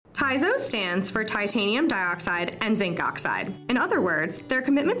TIZO stands for titanium dioxide and zinc oxide. In other words, their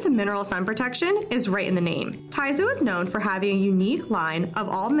commitment to mineral sun protection is right in the name. TIZO is known for having a unique line of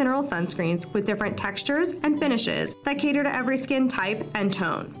all mineral sunscreens with different textures and finishes that cater to every skin type and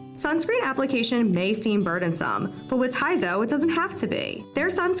tone. Sunscreen application may seem burdensome, but with TIZO, it doesn't have to be. Their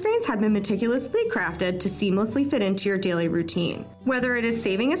sunscreens have been meticulously crafted to seamlessly fit into your daily routine. Whether it is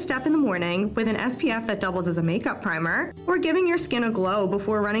saving a step in the morning with an SPF that doubles as a makeup primer, or giving your skin a glow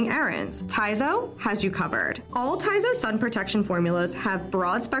before running errands, TIZO has you covered. All TIZO sun protection formulas have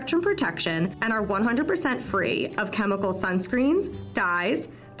broad spectrum protection and are 100% free of chemical sunscreens, dyes,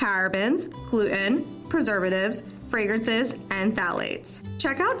 parabens, gluten, preservatives, fragrances, and phthalates.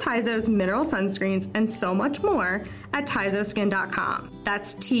 Check out TIZO's mineral sunscreens and so much more at TIZOskin.com.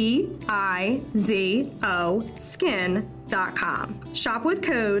 That's TIZO skin.com. Shop with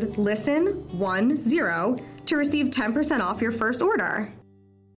code LISTEN10 to receive 10% off your first order.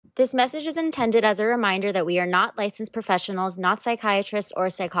 This message is intended as a reminder that we are not licensed professionals, not psychiatrists or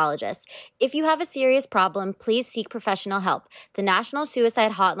psychologists. If you have a serious problem, please seek professional help. The National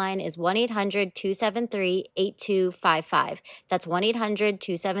Suicide Hotline is 1-800-273-8255. That's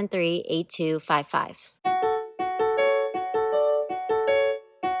 1-800-273-8255.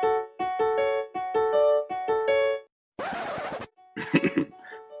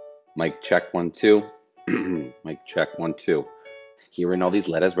 Mic check 1 2. Mic check 1 2. Hearing all these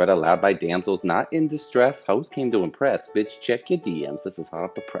letters read aloud by damsels not in distress, host came to impress. Bitch, check your DMs. This is hot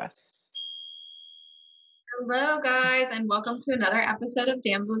off the press. Hello, guys, and welcome to another episode of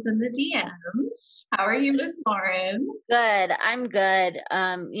Damsels in the DMs. How are you, Miss Lauren? Good. I'm good.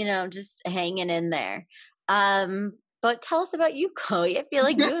 Just hanging in there. But tell us about you, Chloe. I feel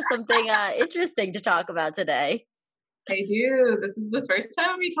like you have something interesting to talk about today. I do. This is the first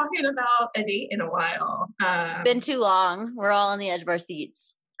time we're talking about a date in a while. It's been too long. We're all on the edge of our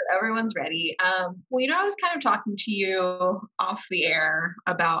seats. Everyone's ready. I was kind of talking to you off the air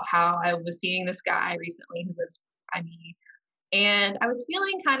about how I was seeing this guy recently who lives by me. And I was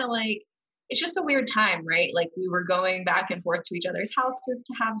feeling kind of like, it's just a weird time, right? Like we were going back and forth to each other's houses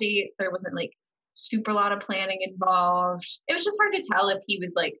to have dates. There wasn't like super lot of planning involved. It was just hard to tell if he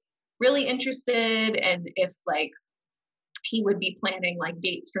was like really interested and if like he would be planning like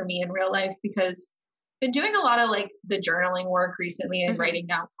dates for me in real life, because I've been doing a lot of like the journaling work recently and writing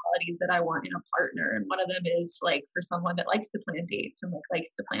down qualities that I want in a partner. And one of them is like for someone that likes to plan dates and like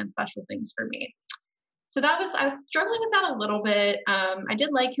likes to plan special things for me. So I was struggling with that a little bit. I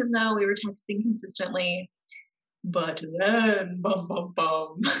did like him though. We were texting consistently, but then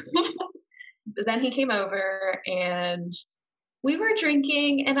then he came over and we were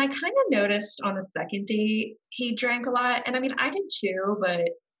drinking, and I kind of noticed on the second date, he drank a lot. And I mean, I did too,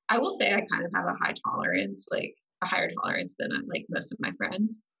 but I will say I kind of have a high tolerance, like a higher tolerance than like most of my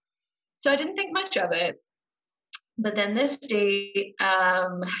friends. So I didn't think much of it. But then this date,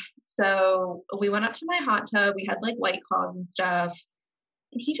 so we went up to my hot tub. We had like White Claws and stuff.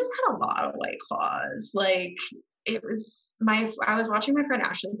 And he just had a lot of White Claws. Like I was watching my friend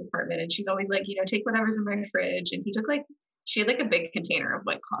Ashley's apartment, and she's always like, take whatever's in my fridge. And he took she had like a big container of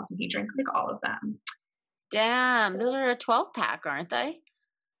White Claws and he drank like all of them. Damn, those are a 12-pack, aren't they?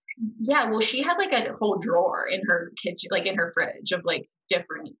 Yeah, well, she had like a whole drawer in her kitchen, like in her fridge of like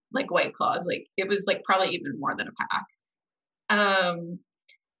different like White Claws. Like it was like probably even more than a pack.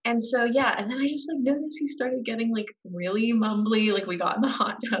 And so, yeah, and then I just like noticed he started getting like really mumbly. Like we got in the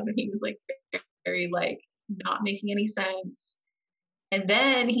hot tub and he was like very like not making any sense. And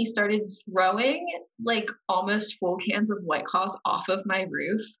then he started throwing like almost full cans of White Claws off of my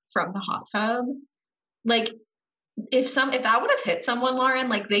roof from the hot tub. Like if that would have hit someone, Lauren,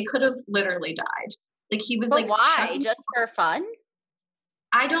 like they could have literally died. Like he was like, why? Just for fun?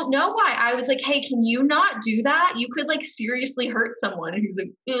 I don't know why. I was like, hey, can you not do that? You could like seriously hurt someone. And he was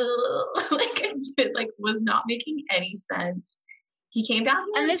like, ugh. Like it like was not making any sense. He came down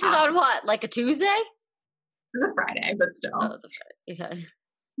here. And this is on what? Like a Tuesday? It was a Friday, but still. Oh, it's a Friday. Okay.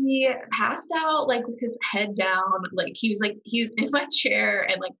 He passed out like with his head down. Like he was in my chair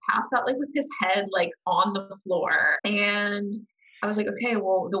and like passed out like with his head like on the floor. And I was like, okay,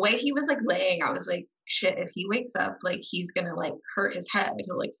 well, the way he was like laying, I was like, shit, if he wakes up, like he's gonna like hurt his head.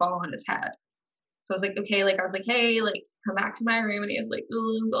 He'll like fall on his head. So I was like, okay, like I was like, hey, like come back to my room. And he was like,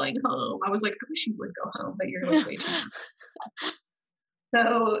 oh, I'm going home. I was like, I wish you would go home, but you're like way too much.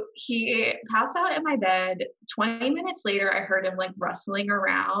 So he passed out in my bed. 20 minutes later, I heard him like rustling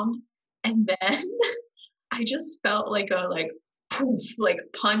around. And then I just felt like a like poof, like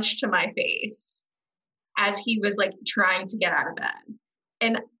punch to my face as he was like trying to get out of bed.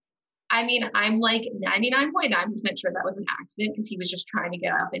 And I mean, I'm like 99.9% sure that was an accident because he was just trying to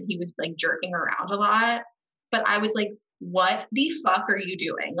get up and he was like jerking around a lot. But I was like, what the fuck are you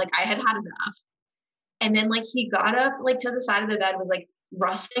doing? Like, I had had enough. And then like he got up like to the side of the bed, was like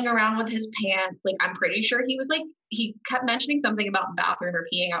rustling around with his pants. Like, I'm pretty sure he was like, he kept mentioning something about the bathroom or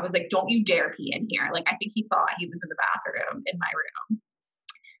peeing. I was like, don't you dare pee in here. Like, I think he thought he was in the bathroom in my room.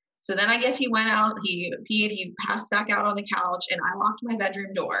 So then I guess he went out, he peed, he passed back out on the couch, and I locked my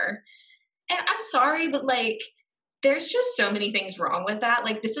bedroom door. And I'm sorry, but like, there's just so many things wrong with that.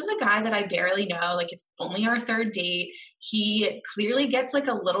 Like, this is a guy that I barely know. Like, it's only our third date. He clearly gets like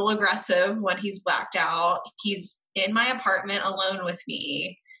a little aggressive when he's blacked out. He's in my apartment alone with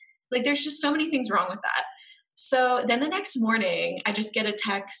me. Like, there's just so many things wrong with that. So then the next morning, I just get a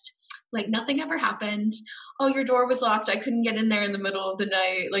text, like, nothing ever happened. Oh, your door was locked. I couldn't get in there in the middle of the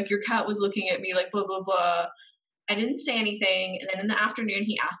night. Like, your cat was looking at me, like, blah, blah, blah. I didn't say anything. And then in the afternoon,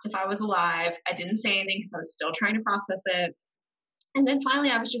 he asked if I was alive. I didn't say anything because I was still trying to process it. And then finally,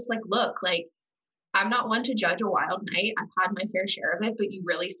 I was just like, look, like, I'm not one to judge a wild night. I've had my fair share of it, but you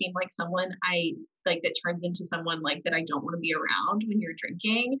really seem like someone I like that turns into someone like that I don't want to be around when you're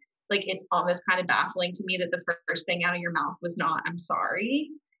drinking. Like, it's almost kind of baffling to me that the first thing out of your mouth was not, I'm sorry.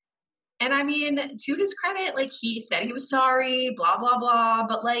 And I mean, to his credit, like, he said he was sorry, blah, blah, blah.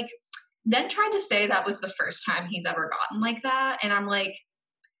 But like, then tried to say that was the first time he's ever gotten like that. And I'm like,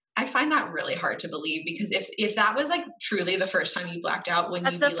 I find that really hard to believe, because if that was like truly the first time you blacked out, when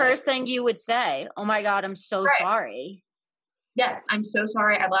that's the first thing you would say. Oh my God, I'm so sorry. Yes, I'm so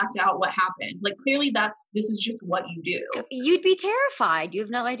sorry. I blacked out. What happened? Like, clearly this is just what you do. You'd be terrified. You have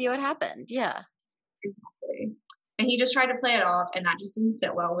no idea what happened. Yeah. Exactly. And he just tried to play it off, and that just didn't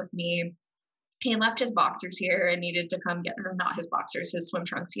sit well with me. He left his boxers here and needed to come get, or not his boxers, his swim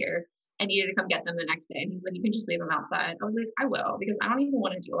trunks here, and needed to come get them the next day. And he was like, you can just leave them outside. I was like, I will, because I don't even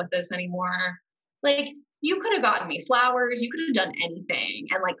want to deal with this anymore. Like, you could have gotten me flowers. You could have done anything.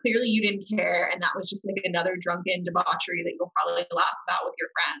 And like, clearly you didn't care. And that was just like another drunken debauchery that you'll probably laugh about with your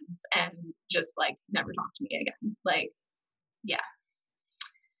friends and just like never talk to me again. Like, yeah.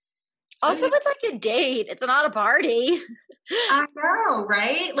 So, also, it's like a date. It's not a party. I know,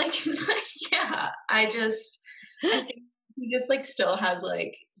 right? Like, yeah, I think he just like still has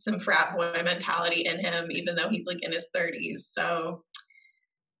like some frat boy mentality in him, even though he's like in his 30s. So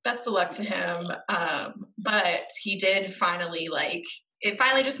best of luck to him. But he did finally, like, it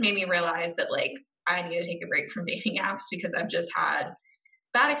finally just made me realize that like I need to take a break from dating apps, because I've just had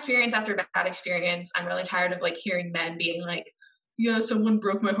bad experience after bad experience. I'm really tired of like hearing men being like, yeah, someone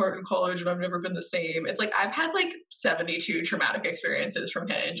broke my heart in college and I've never been the same. It's like, I've had like 72 traumatic experiences from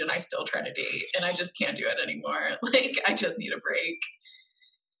Hinge and I still try to date, and I just can't do it anymore. Like, I just need a break.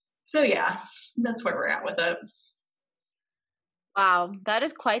 So yeah, that's where we're at with it. Wow, that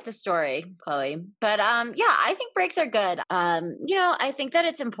is quite the story, Chloe. But yeah, I think breaks are good. I think that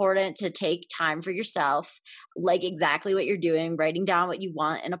it's important to take time for yourself, like exactly what you're doing, writing down what you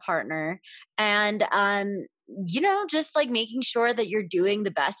want in a partner, and just like making sure that you're doing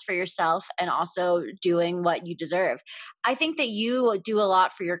the best for yourself and also doing what you deserve. I think that you do a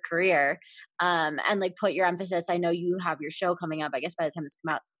lot for your career, and like put your emphasis. I know you have your show coming up. I guess by the time this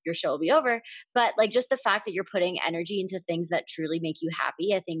comes out, your show will be over. But like, just the fact that you're putting energy into things that truly make you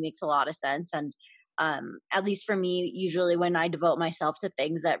happy, I think makes a lot of sense. And at least for me, usually when I devote myself to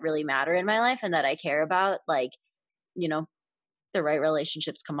things that really matter in my life and that I care about, like, the right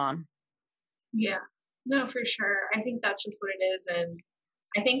relationships come on. Yeah. No, for sure. I think that's just what it is. And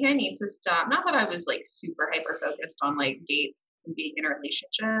I think I need to stop. Not that I was like super hyper focused on like dates and being in a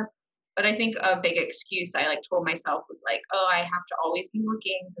relationship, but I think a big excuse I like told myself was like, oh, I have to always be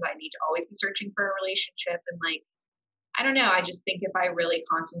looking because I need to always be searching for a relationship. And like, I don't know. I just think if I really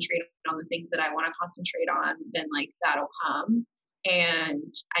concentrate on the things that I want to concentrate on, then like that'll come.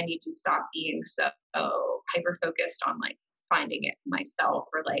 And I need to stop being so hyper focused on like finding it myself,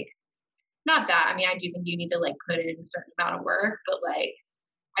 or like, not that. I mean, I do think you need to like put in a certain amount of work, but like,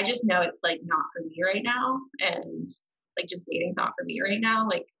 I just know it's like not for me right now. And like, just dating's not for me right now.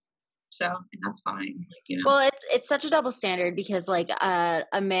 Like, so, and that's fine. Like, Well, it's such a double standard, because like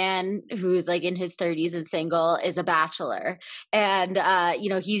a man who's like in his 30s and single is a bachelor, and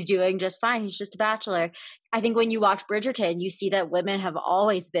he's doing just fine. He's just a bachelor. I think when you watch Bridgerton, you see that women have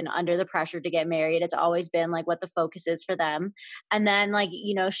always been under the pressure to get married. It's always been like what the focus is for them. And then like,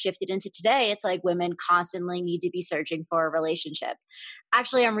 shifted into today, it's like women constantly need to be searching for a relationship.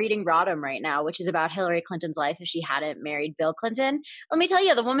 Actually, I'm reading Rodham right now, which is about Hillary Clinton's life if she hadn't married Bill Clinton. Let me tell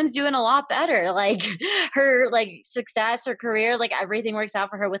you, the woman's doing a lot better. Like, her like success, her career, like everything works out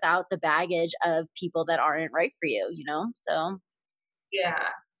for her without the baggage of people that aren't right for you, So. Yeah.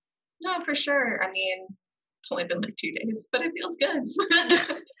 No, for sure. I mean, it's only been like 2 days, but it feels good.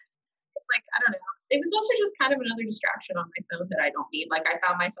 Like, I don't know. It was also just kind of another distraction on my phone that I don't need. Like, I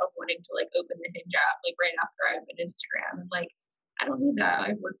found myself wanting to like open the Hinge app like right after I opened Instagram, and like, I don't need that. I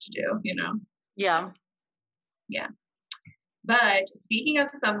have work to do, you know? Yeah. Yeah. But speaking of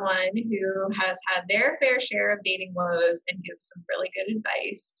someone who has had their fair share of dating woes and gives some really good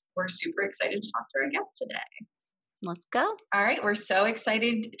advice, we're super excited to talk to our guest today. Let's go. All right. We're so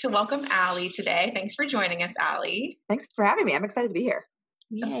excited to welcome Allie today. Thanks for joining us, Allie. Thanks for having me. I'm excited to be here.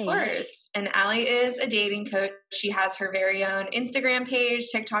 Yay. Of course. And Allie is a dating coach. She has her very own Instagram page,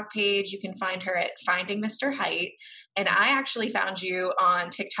 TikTok page. You can find her at Finding Mr. Height. And I actually found you on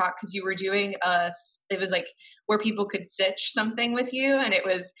TikTok because you were doing it was like where people could stitch something with you. And it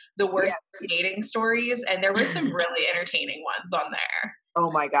was the worst dating stories. And there were some really entertaining ones on there.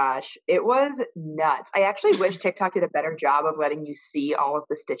 Oh my gosh. It was nuts. I actually wish TikTok did a better job of letting you see all of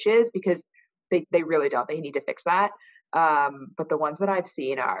the stitches because they really don't. They need to fix that. But the ones that I've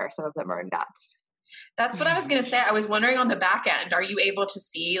seen some of them are nuts. That's what I was going to say. I was wondering on the back end, are you able to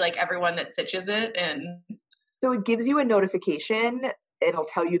see like everyone that stitches it? And so it gives you a notification. It'll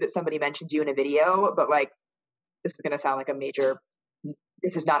tell you that somebody mentioned you in a video, but like, this is going to sound like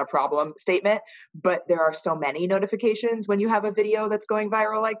this is not a problem statement, but there are so many notifications when you have a video that's going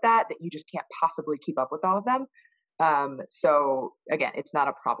viral like that you just can't possibly keep up with all of them. So again, it's not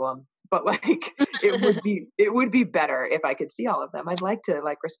a problem, but like it would be better if I could see all of them. I'd like to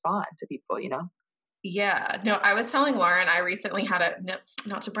like respond to people, you know? Yeah, no, I was telling Lauren, I recently had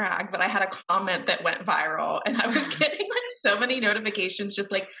not to brag, but I had a comment that went viral and I was getting like so many notifications,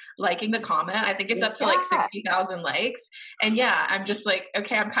 just like liking the comment. I think it's up to like 60,000 likes. And yeah, I'm just like,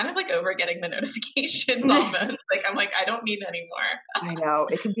 okay, I'm kind of like over getting the notifications almost. Like, I'm like, I don't need any more. I know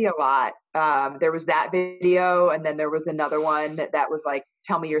it can be a lot. There was that video. And then there was another one that was like,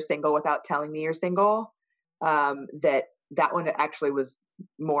 tell me you're single without telling me you're single. That one actually was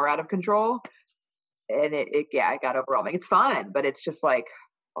more out of control. And it got overwhelming. It's fun, but it's just like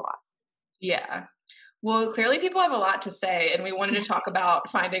a lot. Yeah. Well, clearly people have a lot to say, and we wanted to talk about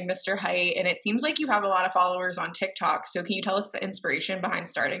Finding Mr. Height. And it seems like you have a lot of followers on TikTok. So can you tell us the inspiration behind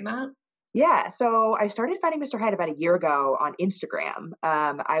starting that? Yeah. So I started Finding Mr. Height about a year ago on Instagram.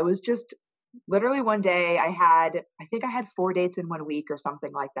 I was just literally one day I think I had 4 dates in 1 week or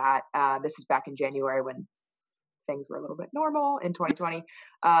something like that. This is back in January when things were a little bit normal in 2020.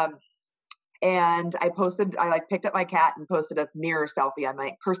 And I picked up my cat and posted a mirror selfie on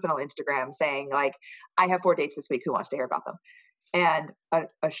my personal Instagram saying like, I have 4 dates this week. Who wants to hear about them? And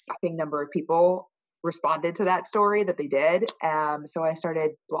a shocking number of people responded to that story that they did. So I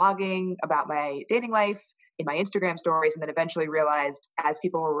started blogging about my dating life in my Instagram stories, and then eventually realized as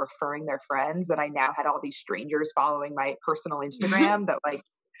people were referring their friends that I now had all these strangers following my personal Instagram that like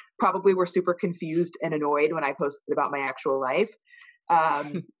probably were super confused and annoyed when I posted about my actual life.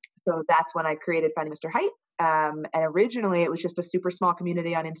 So that's when I created Finding Mr. Height. And originally it was just a super small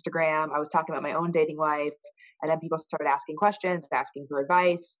community on Instagram. I was talking about my own dating life, and then people started asking questions, asking for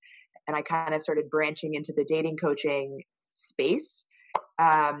advice. And I kind of started branching into the dating coaching space.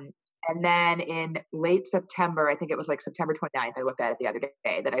 And then in late September, I think it was like September 29th, I looked at it the other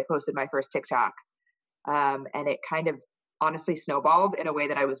day, that I posted my first TikTok. And it kind of honestly snowballed in a way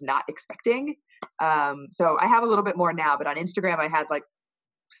that I was not expecting. So I have a little bit more now, but on Instagram, I had like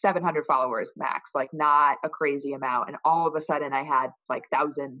 700 followers max, like not a crazy amount. And all of a sudden I had like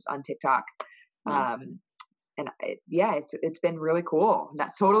thousands on TikTok. It's been really cool.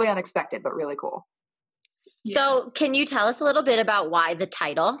 Not totally unexpected, but really cool. So can you tell us a little bit about why the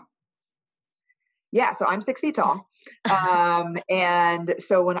title? Yeah. So I'm 6 feet tall. And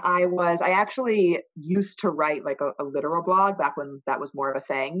so when I actually used to write like a literal blog back when that was more of a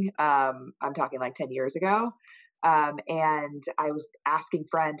thing. I'm talking like 10 years ago. And I was asking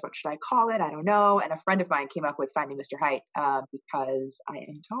friends, what should I call it? I don't know. And a friend of mine came up with Finding Mr. Height, because I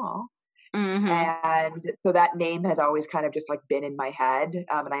am tall. Mm-hmm. And so that name has always kind of just like been in my head.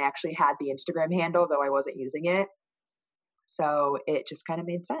 And I actually had the Instagram handle, though I wasn't using it. So it just kind of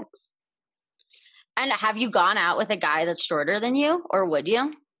made sense. And have you gone out with a guy that's shorter than you, or would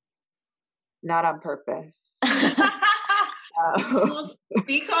you? Not on purpose. Well,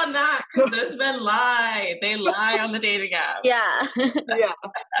 speak on that, because those men lie. They lie on the dating app. Yeah. Yeah.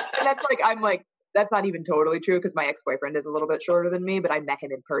 And I'm like, that's not even totally true, because my ex-boyfriend is a little bit shorter than me, but I met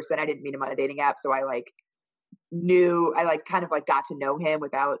him in person. I didn't meet him on a dating app. So I kind of got to know him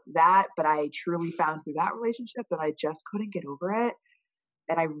without that. But I truly found through that relationship that I just couldn't get over it.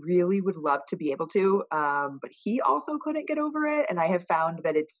 And I really would love to be able to. But he also couldn't get over it. And I have found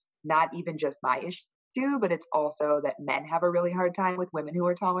that it's not even just my issue. issue, but it's also that men have a really hard time with women who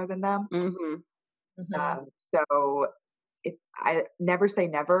are taller than them. So I never say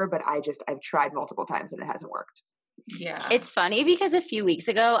never, but I've tried multiple times and it hasn't worked. Yeah. It's funny because a few weeks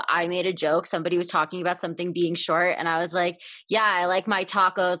ago, I made a joke. Somebody was talking about something being short. And I was like, yeah, I like my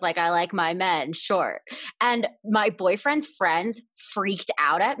tacos like I like my men short. And my boyfriend's friends freaked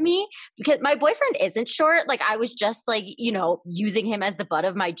out at me because my boyfriend isn't short. Like I was just like, using him as the butt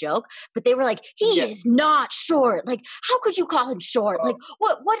of my joke. But they were like, he is not short. Like, how could you call him short? Like,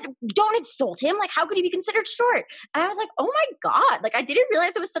 what, don't insult him. Like, how could he be considered short? And I was like, oh my God. Like, I didn't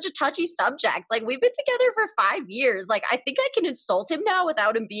realize it was such a touchy subject. Like, we've been together for 5 years. Like, I think I can insult him now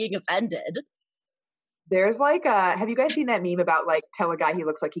without him being offended. There's like, have you guys seen that meme about like, tell a guy he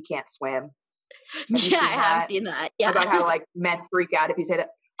looks like he can't swim? Yeah, I have seen that. Yeah. About how like men freak out if you say that.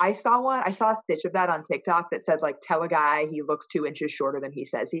 I saw a stitch of that on TikTok that said like, tell a guy he looks 2 inches shorter than he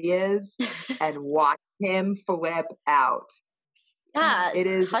says he is and watch him flip out. Yeah, it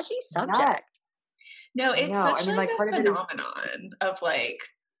is a touchy subject. Nuts. No, it's such like a part phenomenon of like,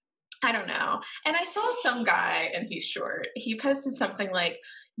 I don't know. And I saw some guy, and he's short. He posted something like,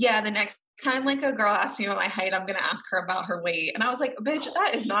 yeah, the next time like a girl asks me about my height, I'm going to ask her about her weight. And I was like, bitch,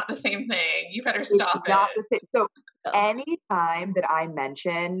 that is not the same thing. You better stop it. Not the same. So anytime that I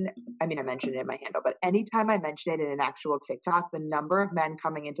mention it in my handle, but anytime I mention it in an actual TikTok, the number of men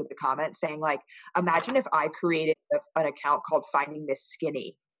coming into the comments saying like, imagine if I created an account called Finding Miss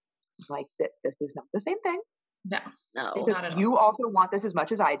Skinny. Like, this is not the same thing. No, because you also want this as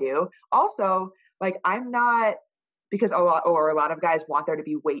much as I do. Also, like I'm not, because a lot of guys want there to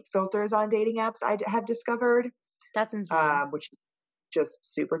be weight filters on dating apps. I have discovered that's insane, which is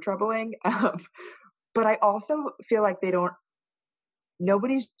just super troubling. But I also feel like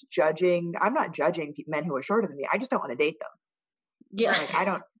nobody's judging. I'm not judging men who are shorter than me. I just don't want to date them. Yeah, like I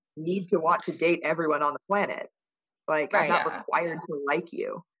don't need to want to date everyone on the planet. Like I'm not required to like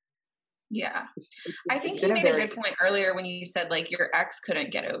you. Yeah. I think you made a good point earlier when you said like your ex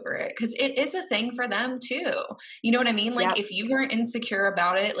couldn't get over it, because it is a thing for them too. You know what I mean? Like if you weren't insecure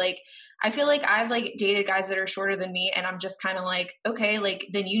about it, like I feel like I've like dated guys that are shorter than me and I'm just kind of like, okay, like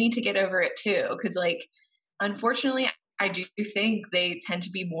then you need to get over it too. Cause like, unfortunately I do think they tend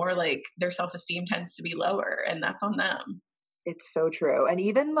to be more like their self-esteem tends to be lower and that's on them. It's so true. And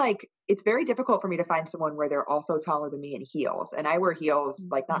even like, it's very difficult for me to find someone where they're also taller than me in heels. And I wear heels,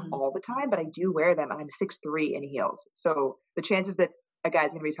 like not all the time, but I do wear them. And I'm 6'3" in heels. So the chances that a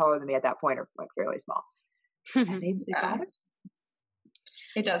guy's going to be taller than me at that point are like fairly small. And they bother.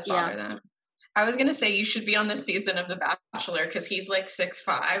 It does bother them. I was going to say you should be on this season of The Bachelor because he's like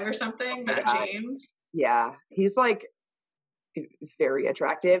 6'5" or something, Matt James. Yeah. He's like very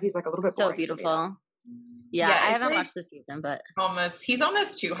attractive. He's like a little bit so beautiful. Yeah, I haven't watched the season, but he's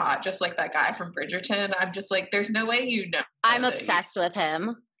almost too hot, just like that guy from Bridgerton. I'm just like, there's no way I'm obsessed with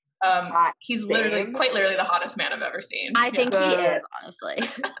him. He's quite literally the hottest man I've ever seen. I think he is, honestly.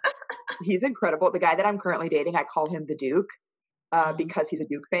 He's incredible. The guy that I'm currently dating, I call him the Duke because he's a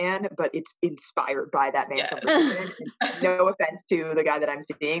Duke fan, but it's inspired by that man from Bridgerton. No offense to the guy that I'm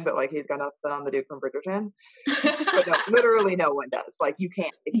seeing, but like he's got nothing on the Duke from Bridgerton. But no, literally no one does. Like you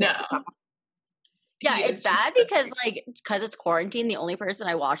can't. Yeah, it's bad because it's quarantine, the only person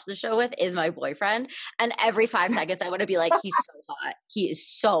I watch the show with is my boyfriend. And every 5 seconds I want to be like, he's so hot. He is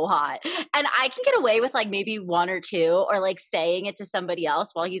so hot. And I can get away with like maybe 1 or 2 or like saying it to somebody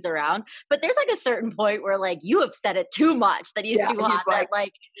else while he's around. But there's like a certain point where like you have said it too much that he's too hot that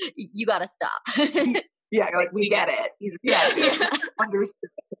like you got to stop. Yeah, like we get it. He's understood.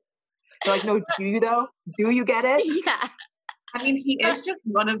 They're like, no, do you though? Do you get it? Yeah. I mean, he is just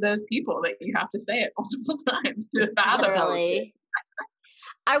one of those people that you have to say it multiple times to fathom. Literally.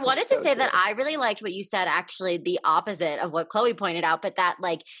 I wanted to say that I really liked what you said, actually, the opposite of what Chloe pointed out, but that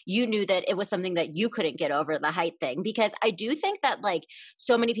like you knew that it was something that you couldn't get over, the height thing, because I do think that like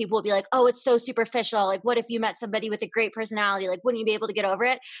so many people will be like, oh, it's so superficial. Like, what if you met somebody with a great personality? Like, wouldn't you be able to get over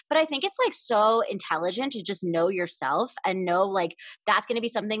it? But I think it's like so intelligent to just know yourself and know like that's going to be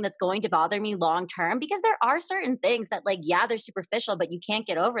something that's going to bother me long term, because there are certain things that like, yeah, they're superficial, but you can't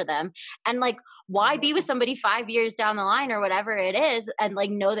get over them. And like, why be with somebody 5 years down the line or whatever it is and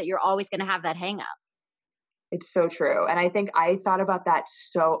like know that you're always going to have that hang up. It's so true. And I think I thought about that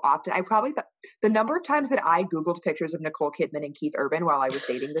so often. I probably the number of times that I Googled pictures of Nicole Kidman and Keith Urban while I was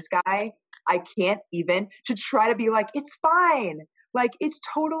dating this guy, I can't even, to try to be like, it's fine. Like, it's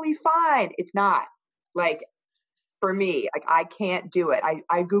totally fine. It's not. Like, for me, like, I can't do it.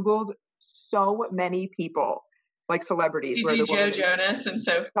 I Googled so many people, like celebrities. Did you Joe Jonas and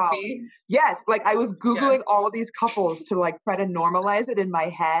Sophie? Yes. Like I was Googling all of these couples to like try to normalize it in my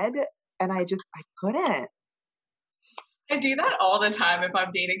head. And I couldn't. I do that all the time if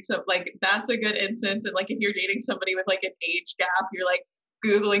I'm dating that's a good instance. And like if you're dating somebody with like an age gap, you're like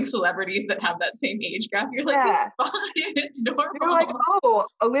Googling celebrities that have that same age gap. You're like, it's fine. It's normal. You're like, oh,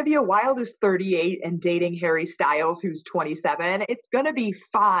 Olivia Wilde is 38 and dating Harry Styles, who's 27. It's going to be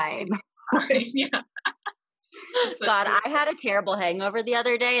fine. Yeah. God, I had a terrible hangover the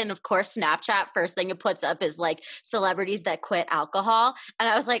other day. And of course, Snapchat, first thing it puts up is like celebrities that quit alcohol. And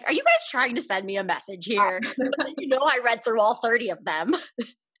I was like, are you guys trying to send me a message here? I read through all 30 of them.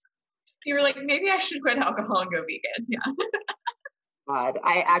 You were like, maybe I should quit alcohol and go vegan. Yeah. God,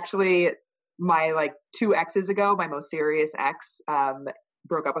 I actually, my like 2 exes ago, my most serious ex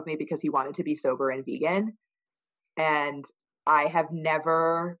broke up with me because he wanted to be sober and vegan. And I have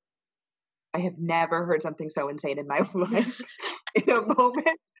never heard something so insane in my life in a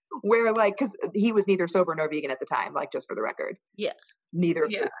moment where like, because he was neither sober nor vegan at the time, like just for the record. Yeah. Neither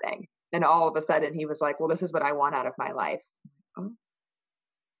of those things. And all of a sudden he was like, well, this is what I want out of my life. Oh,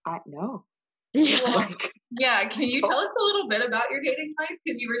 no. Yeah. Yeah. Can you tell us a little bit about your dating life?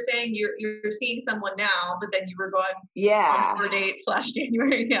 Because you were saying you're seeing someone now, but then you were going on 4 dates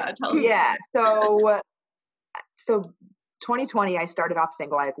 /January. Yeah. Tell us. Yeah. So 2020, I started off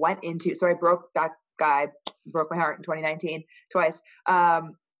single. I went into, so I broke my heart in 2019 twice.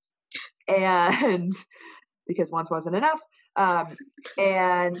 And because once wasn't enough.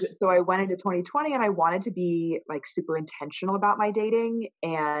 And so I went into 2020 and I wanted to be like super intentional about my dating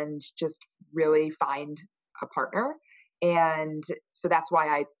and just really find a partner. And so that's why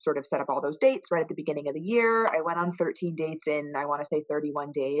I sort of set up all those dates right at the beginning of the year. I went on 13 dates in, I want to say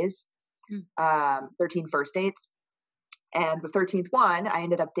 31 days, 13 first dates. And the 13th one, I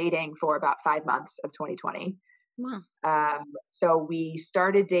ended up dating for about 5 months of 2020. Wow. So we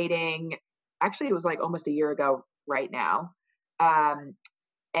started dating, actually it was like almost a year ago right now.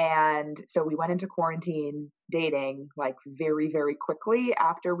 And so we went into quarantine dating like very, very quickly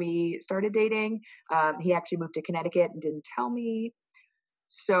after we started dating. He actually moved to Connecticut and didn't tell me.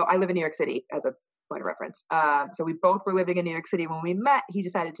 So I live in New York City as a point of reference. So we both were living in New York City when we met. He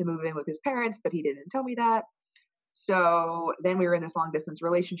decided to move in with his parents, but he didn't tell me that. So then we were in this long distance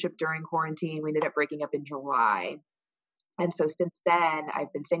relationship during quarantine. We ended up breaking up in July. And so since then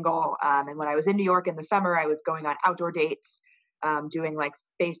I've been single. And when I was in New York in the summer, I was going on outdoor dates, doing like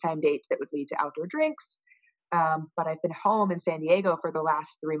FaceTime dates that would lead to outdoor drinks. But I've been home in San Diego for the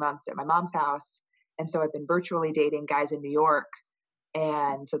last 3 months at my mom's house. And so I've been virtually dating guys in New York.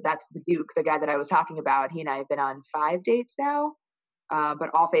 And so that's the Duke, the guy that I was talking about. He and I have been on 5 dates now,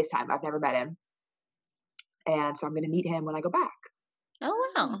 but all FaceTime. I've never met him. And so I'm going to meet him when I go back.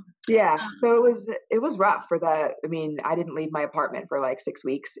 Oh, wow. Yeah. So it was rough I didn't leave my apartment for like 6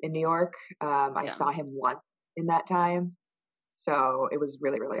 weeks in New York. I saw him once in that time. So it was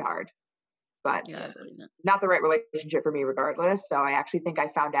really, really hard, but not the right relationship for me regardless. So I actually think I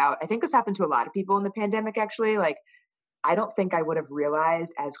found out, I think this happened to a lot of people in the pandemic, actually. Like, I don't think I would have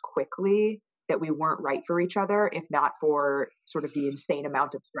realized as quickly that we weren't right for each other if not for sort of the insane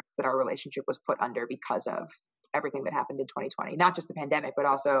amount of stress that our relationship was put under because of everything that happened in 2020, not just the pandemic, but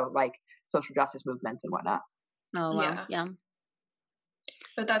also like social justice movements and whatnot. Oh, wow. Yeah.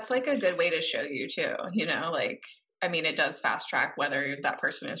 But that's like a good way to show you too, it does fast track whether that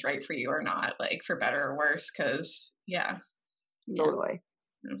person is right for you or not, like for better or worse. Cause totally.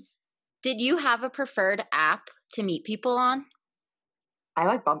 Did you have a preferred app to meet people on? I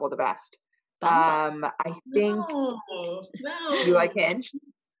like Bumble the best. Bumble? I think no. You like Hinge?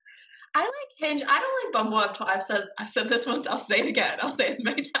 I like Hinge. I don't like Bumble. I said this once. I'll say it again. I'll say it as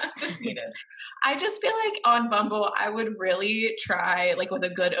many times as needed. I just feel like on Bumble, I would really try like with a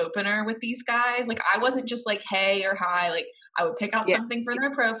good opener with these guys. Like I wasn't just like, hey or hi. Like I would pick out something for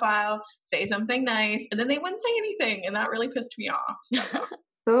their profile, say something nice, and then they wouldn't say anything. And that really pissed me off.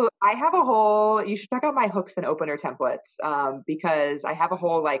 So I have you should check out my hooks and opener templates, because I have a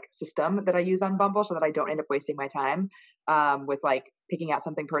whole like system that I use on Bumble so that I don't end up wasting my time, with like picking out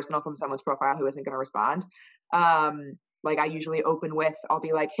something personal from someone's profile who isn't going to respond. Like I usually open with, I'll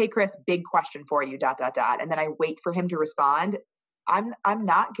be like, hey Chris, big question for you, ... And then I wait for him to respond. I'm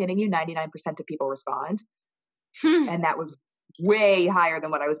not kidding you. 99% of people respond. And that was way higher than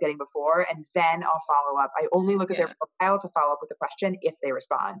what I was getting before. And then I'll follow up. I only look at their profile to follow up with a question if they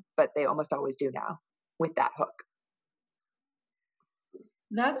respond, but they almost always do now with that hook.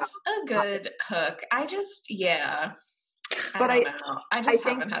 That's a good hook. I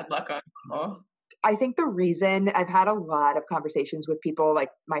haven't had luck on Bumble. I think the reason I've had a lot of conversations with people, like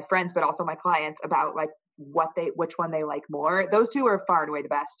my friends, but also my clients, about like which one they like more. Those two are far and away the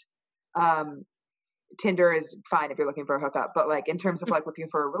best. Tinder is fine if you're looking for a hookup, but like in terms of like looking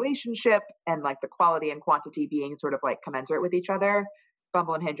for a relationship and like the quality and quantity being sort of like commensurate with each other,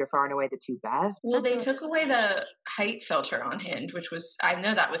 Bumble and Hinge are far and away the two best. Well, they took away the height filter on Hinge, which was, I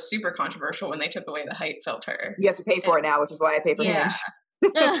know that was super controversial when they took away the height filter. You have to pay for it now, which is why I pay for Hinge.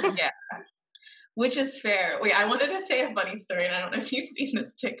 Yeah. Which is fair. Wait, I wanted to say a funny story, and I don't know if you've seen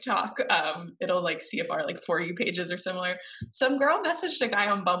this TikTok. It'll like see if our like For You pages are similar. Some girl messaged a guy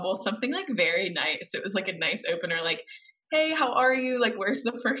on Bumble something like very nice. It was like a nice opener, like, hey, how are you? Like, where's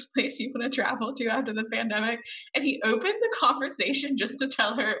the first place you want to travel to after the pandemic? And he opened the conversation just to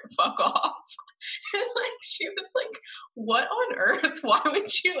tell her, fuck off. And like, she was like, what on earth? Why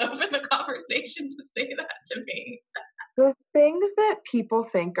would you open the conversation to say that to me? The things that people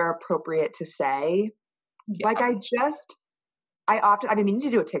think are appropriate to say, like I've been meaning to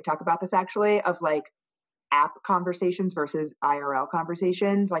do a TikTok about this actually, of like app conversations versus IRL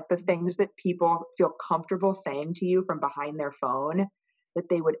conversations, like the things that people feel comfortable saying to you from behind their phone that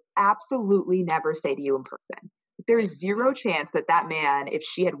they would absolutely never say to you in person. There is zero chance that that man, if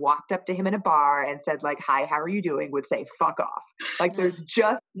she had walked up to him in a bar and said like, hi, how are you doing, would say, fuck off. Like there's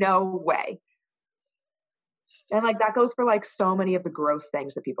just no way. And like that goes for like so many of the gross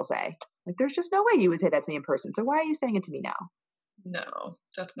things that people say. Like there's just no way you would say that to me in person. So why are you saying it to me now? No,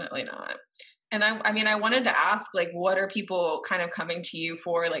 definitely not. And I mean, I wanted to ask, like, what are people kind of coming to you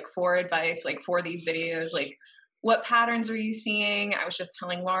for, like, for advice, like, for these videos? Like, what patterns are you seeing? I was just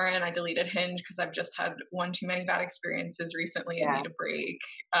telling Lauren, I deleted Hinge because I've just had one too many bad experiences recently and need a break.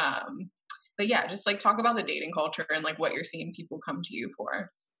 But yeah, just like talk about the dating culture and like what you're seeing people come to you for.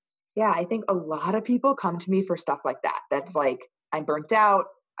 Yeah, I think a lot of people come to me for stuff like that. That's like, I'm burnt out,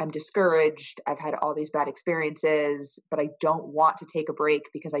 I'm discouraged, I've had all these bad experiences, but I don't want to take a break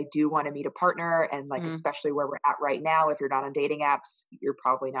because I do want to meet a partner. And like, especially where we're at right now, if you're not on dating apps, you're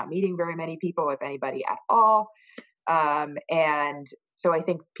probably not meeting very many people, if anybody at all. And so I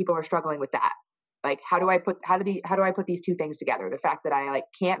think people are struggling with that. Like, how do I put these two things together? The fact that I like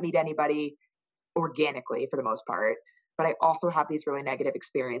can't meet anybody organically for the most part, but I also have these really negative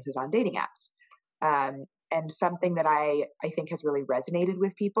experiences on dating apps. And something that I think has really resonated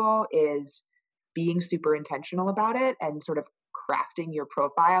with people is being super intentional about it and sort of crafting your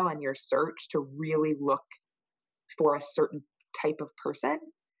profile and your search to really look for a certain type of person.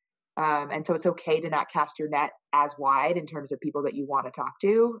 And so it's okay to not cast your net as wide in terms of people that you want to talk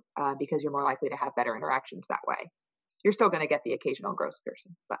to, because you're more likely to have better interactions that way. You're still going to get the occasional gross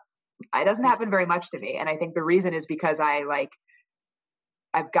person, but it doesn't happen very much to me. And I think the reason is because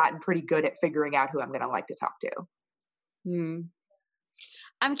I've gotten pretty good at figuring out who I'm going to like to talk to.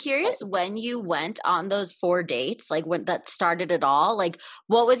 I'm curious, when you went on those 4 dates, like when that started it all, like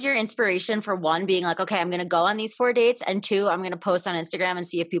what was your inspiration for one, being like, okay, I'm going to go on these 4 dates, and 2, I'm going to post on Instagram and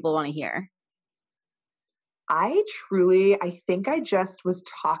see if people want to hear? I think I just was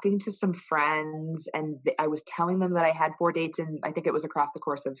talking to some friends and I was telling them that I had 4 dates, and I think it was across the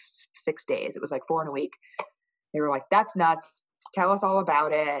course of 6 days. It was like 4 in a week. They were like, that's nuts. Tell us all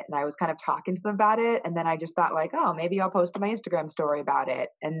about it. And I was kind of talking to them about it. And then I just thought like, oh, maybe I'll post my Instagram story about it.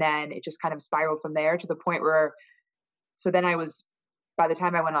 And then it just kind of spiraled from there to the point where, so then by the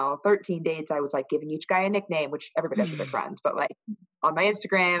time I went on 13 dates, I was like giving each guy a nickname, which everybody does with their friends, but like on my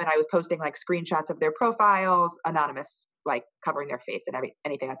Instagram, and I was posting like screenshots of their profiles, anonymous, like covering their face and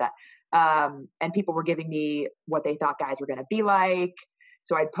anything like that. And people were giving me what they thought guys were going to be like.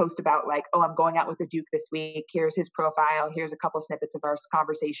 So I'd post about like, oh, I'm going out with the Duke this week. Here's his profile. Here's a couple snippets of our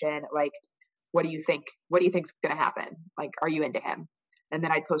conversation. Like, what do you think? What do you think's going to happen? Like, are you into him? And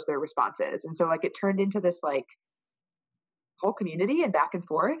then I'd post their responses. And so like it turned into this like whole community and back and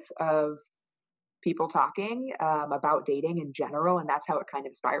forth of people talking about dating in general. And that's how it kind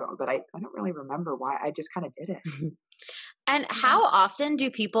of spiraled. But I don't really remember why. I just kind of did it. And how often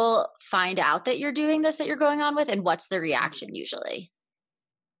do people find out that you're doing this, that you're going on with? And what's the reaction usually?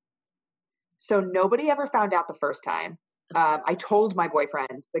 So nobody ever found out the first time. I told my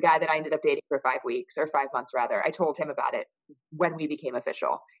boyfriend, the guy that I ended up dating for 5 weeks or 5 months rather, I told him about it when we became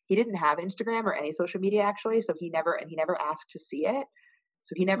official. He didn't have Instagram or any social media actually. So he never asked to see it.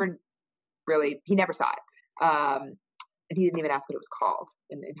 So he never saw it. And he didn't even ask what it was called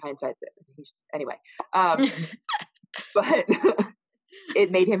in hindsight. Anyway, but it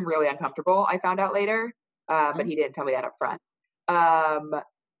made him really uncomfortable. I found out later, but he didn't tell me that up front.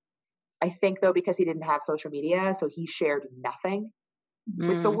 I think though, because he didn't have social media, so he shared nothing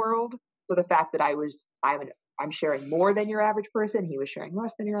with the world. So the fact that I'm sharing more than your average person, he was sharing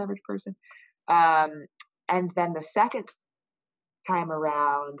less than your average person. And then the second time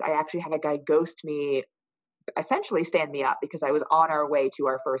around, I actually had a guy ghost me, essentially stand me up, because I was on our way to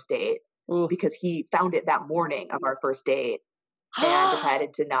our first date. Ooh. because he found it that morning of our first date and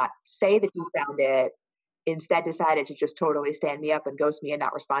decided to not say that he found it. Instead decided to just totally stand me up and ghost me and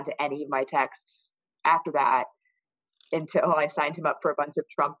not respond to any of my texts after that until I signed him up for a bunch of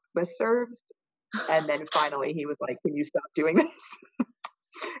Trump listservs. And then finally he was like, can you stop doing this?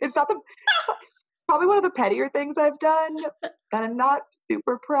 It's probably one of the pettier things I've done, and I'm not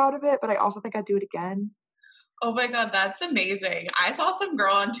super proud of it, but I also think I'd do it again. Oh my God, that's amazing. I saw some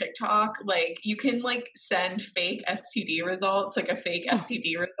girl on TikTok, like you can like send fake STD results, like a fake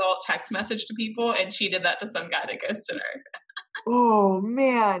STD result text message to people, and she did that to some guy that ghosted her. Oh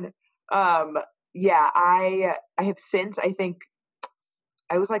man. Yeah, I have since, I think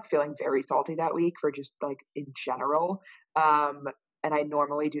I was like feeling very salty that week for just like in general. And I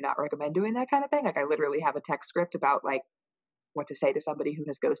normally do not recommend doing that kind of thing. Like I literally have a text script about like what to say to somebody who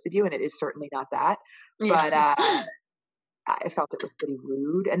has ghosted you, and it is certainly not that. But I felt it was pretty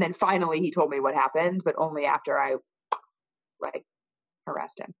rude. And then finally he told me what happened, but only after I like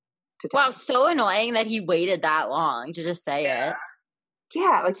harassed him. Wow, so annoying that he waited that long to just say it.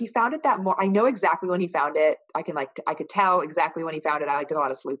 Yeah, like he found it that I know exactly when he found it. I could tell exactly when he found it. I did a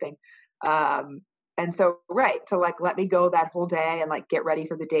lot of sleuthing. And so, to like let me go that whole day and like get ready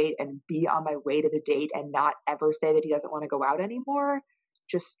for the date and be on my way to the date and not ever say that he doesn't want to go out anymore,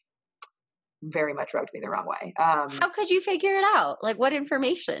 just very much rubbed me the wrong way. How could you figure it out? Like, what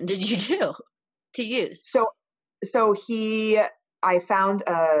information did you do to use? So I found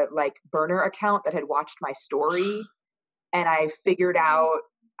a like burner account that had watched my story, and I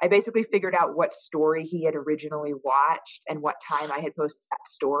basically figured out what story he had originally watched and what time I had posted that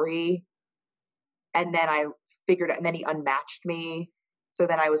story. And then and then he unmatched me. So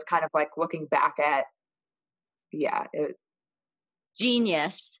then I was kind of like looking back at,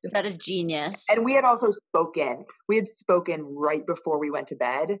 genius. That is genius. And we had also spoken. We had spoken right before we went to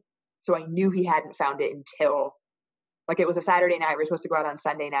bed. So I knew he hadn't found it until, like, it was a Saturday night. We were supposed to go out on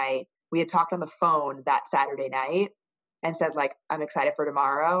Sunday night. We had talked on the phone that Saturday night and said, like, I'm excited for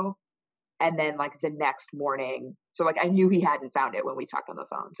tomorrow. And then like the next morning, so like I knew he hadn't found it when we talked on the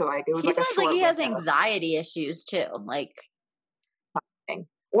phone. So like it was he like sounds like he has anxiety issues too, like,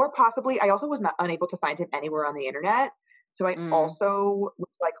 or possibly I also was not unable to find him anywhere on the internet. So I also was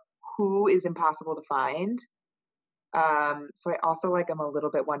like, who is impossible to find? So I also like I'm a little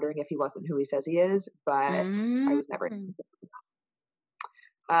bit wondering if he wasn't who he says he is, but I was never.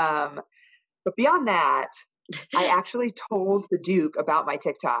 But beyond that, I actually told the Duke about my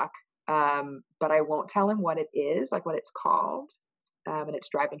TikTok. But I won't tell him what it is, like what it's called. And it's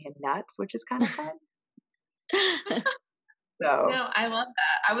driving him nuts, which is kind of fun. So no, I love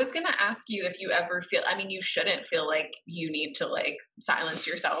that. I was going to ask you if you ever feel, I mean, you shouldn't feel like you need to like silence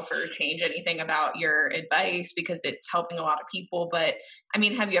yourself or change anything about your advice because it's helping a lot of people. But I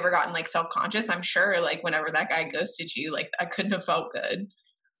mean, have you ever gotten like self-conscious? I'm sure like whenever that guy ghosted you, like I couldn't have felt good.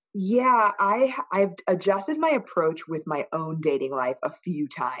 Yeah, I've adjusted my approach with my own dating life a few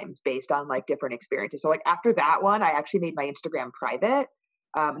times based on like different experiences. So like after that one, I actually made my Instagram private.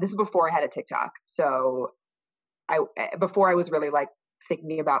 This is before I had a TikTok. So before I was really like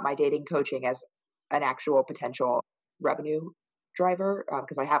thinking about my dating coaching as an actual potential revenue driver,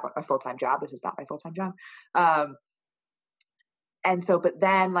 because I have a full-time job. This is not my full-time job. And so, but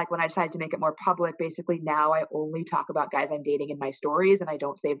then like when I decided to make it more public, basically now I only talk about guys I'm dating in my stories and I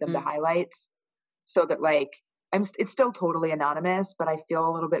don't save them to highlights, so that like it's still totally anonymous, but I feel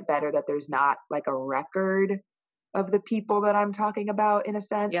a little bit better that there's not like a record of the people that I'm talking about in a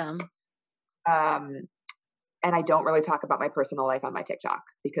sense. Yeah. And I don't really talk about my personal life on my TikTok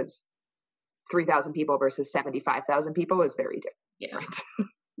because 3,000 people versus 75,000 people is very different.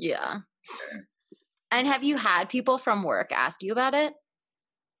 Yeah. And have you had people from work ask you about it?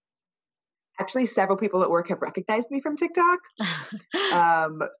 Actually, several people at work have recognized me from TikTok.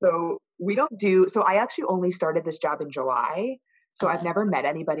 So I actually only started this job in July. So I've never met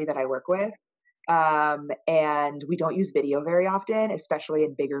anybody that I work with. And we don't use video very often, especially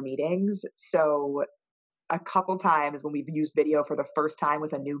in bigger meetings. So a couple times when we've used video for the first time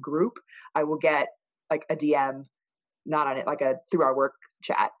with a new group, I will get like a DM, not on it, like through our work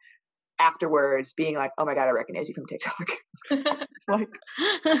chat afterwards being like, oh my God, I recognize you from TikTok. Like,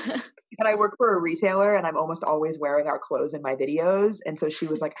 and I work for a retailer and I'm almost always wearing our clothes in my videos. And so she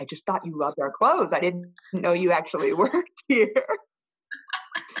was like, I just thought you loved our clothes. I didn't know you actually worked here.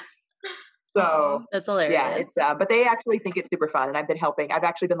 So that's hilarious. Yeah, it's but they actually think it's super fun, and I've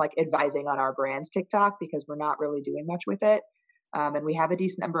actually been like advising on our brand's TikTok because we're not really doing much with it, and we have a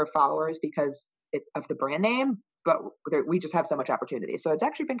decent number of followers because of the brand name, but we just have so much opportunity. So it's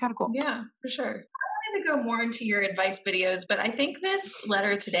actually been kind of cool. Yeah, for sure. to go more into your advice videos, but I think this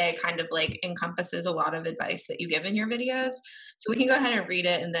letter today kind of like encompasses a lot of advice that you give in your videos. So we can go ahead and read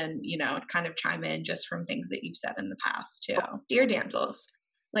it and then, kind of chime in just from things that you've said in the past too. Dear damsels,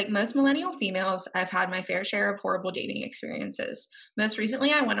 like most millennial females, I've had my fair share of horrible dating experiences. Most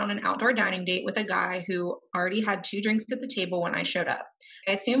recently, I went on an outdoor dining date with a guy who already had 2 drinks at the table when I showed up.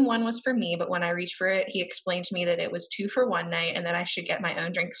 I assumed one was for me, but when I reached for it, he explained to me that it was 2 for one night and that I should get my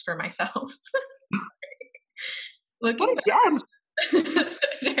own drinks for myself. Looking back, so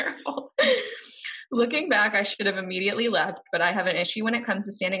terrible. Looking back, I should have immediately left, but I have an issue when it comes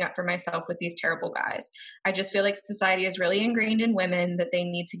to standing up for myself with these terrible guys. I just feel like society is really ingrained in women that they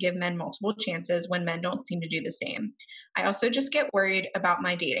need to give men multiple chances when men don't seem to do the same. I also just get worried about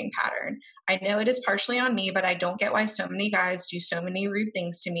my dating pattern. I know it is partially on me, but I don't get why so many guys do so many rude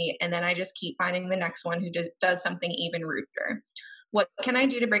things to me, and then I just keep finding the next one who does something even ruder. What can I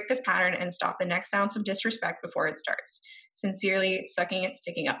do to break this pattern and stop the next ounce of disrespect before it starts? Sincerely, sucking and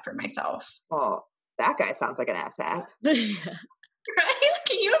sticking up for myself. Oh, that guy sounds like an asshat. Right?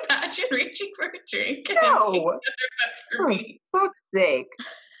 Can you imagine reaching for a drink? No. For me? Fuck's sake.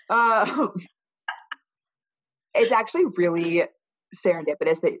 It's actually really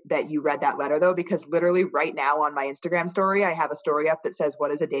serendipitous that you read that letter, though, because literally right now on my Instagram story, I have a story up that says,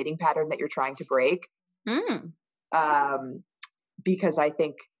 what is a dating pattern that you're trying to break? Because I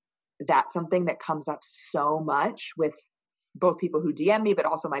think that's something that comes up so much with both people who DM me, but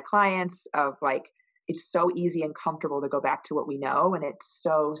also my clients, of like, it's so easy and comfortable to go back to what we know. And it's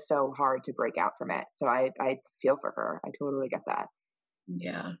so, so hard to break out from it. So I feel for her. I totally get that.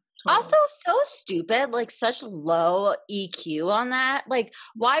 Yeah. Totally. Also so stupid, like such low EQ on that. Like,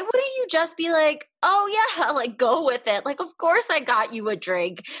 why wouldn't you just be like, oh yeah, like go with it. Like, of course I got you a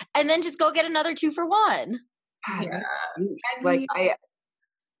drink, and then just go get another 2 for one. Yeah. Like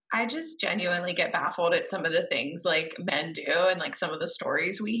I just genuinely get baffled at some of the things like men do and like some of the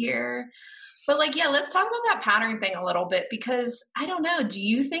stories we hear. But like, yeah, let's talk about that pattern thing a little bit, because I don't know, do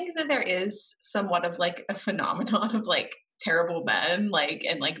you think that there is somewhat of like a phenomenon of like terrible men, like,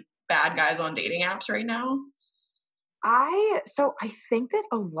 and like bad guys on dating apps right now? I think that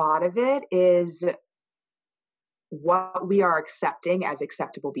a lot of it is what we are accepting as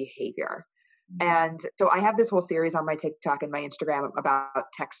acceptable behavior. And so I have this whole series on my TikTok and my Instagram about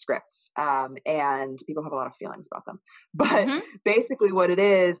text scripts, and people have a lot of feelings about them. But basically what it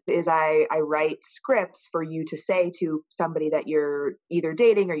is I write scripts for you to say to somebody that you're either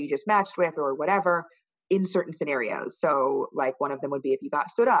dating or you just matched with or whatever in certain scenarios. So like one of them would be if you got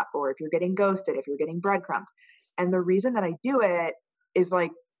stood up, or if you're getting ghosted, if you're getting breadcrumbed. And the reason that I do it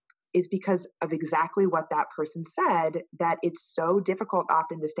is because of exactly what that person said, that it's so difficult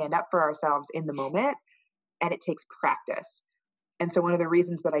often to stand up for ourselves in the moment, and it takes practice. And so one of the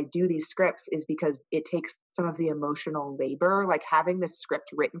reasons that I do these scripts is because it takes some of the emotional labor, like having this script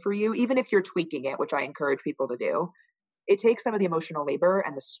written for you, even if you're tweaking it, which I encourage people to do, it takes some of the emotional labor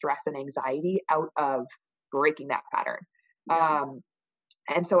and the stress and anxiety out of breaking that pattern. Yeah.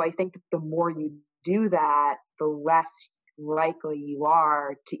 And so I think the more you do that, the less likely you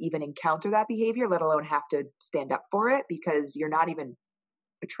are to even encounter that behavior, let alone have to stand up for it, because you're not even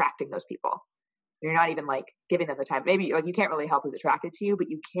attracting those people. You're not even like giving them the time. Maybe like you can't really help who's attracted to you, but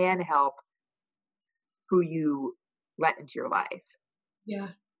you can help who you let into your life. Yeah.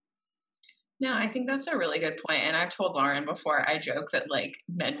 No, I think that's a really good point. And I've told Lauren before, I joke that like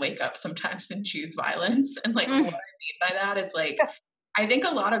men wake up sometimes and choose violence. And like what I mean by that is like, I think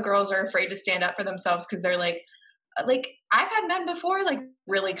a lot of girls are afraid to stand up for themselves because they're like I've had men before like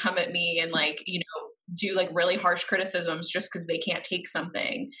really come at me and like, do like really harsh criticisms just because they can't take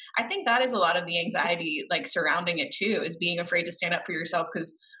something. I think that is a lot of the anxiety like surrounding it too, is being afraid to stand up for yourself,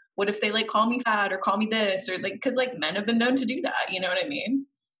 because what if they like call me fat or call me this, or like, because like men have been known to do that, you know what I mean?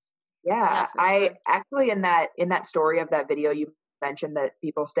 Yeah, I actually in that story of that video you mentioned that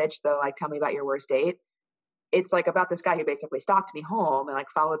people stitch the like tell me about your worst date, it's like about this guy who basically stalked me home and like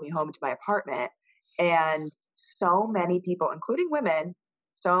followed me home to my apartment. And so many people, including women,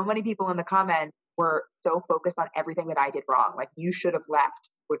 so many people in the comments were so focused on everything that I did wrong. Like, you should have left,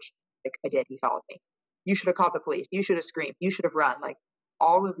 which like, I did. He followed me. You should have called the police. You should have screamed. You should have run. Like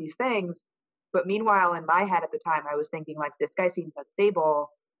all of these things. But meanwhile, in my head at the time, I was thinking like, this guy seems unstable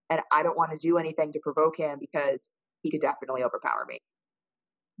and I don't want to do anything to provoke him because he could definitely overpower me.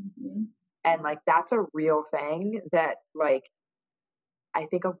 Mm-hmm. And like, that's a real thing that like, I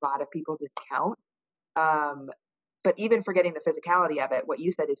think a lot of people discount. But even forgetting the physicality of it, what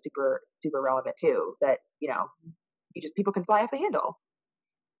you said is super, super relevant too, that, people can fly off the handle.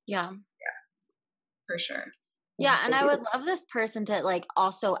 Yeah. For sure. Yeah. And I would love this person to like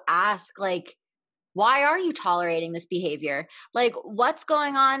also ask, like, why are you tolerating this behavior? Like, what's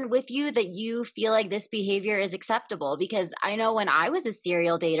going on with you that you feel like this behavior is acceptable? Because I know when I was a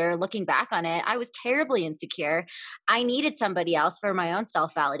serial dater, looking back on it, I was terribly insecure. I needed somebody else for my own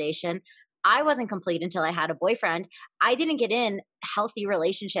self-validation. I wasn't complete until I had a boyfriend. I didn't get in healthy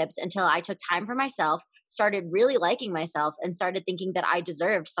relationships until I took time for myself, started really liking myself, and started thinking that I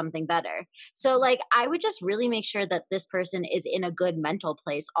deserved something better. So, like, I would just really make sure that this person is in a good mental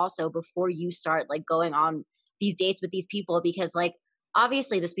place also before you start, like, going on these dates with these people, because, like,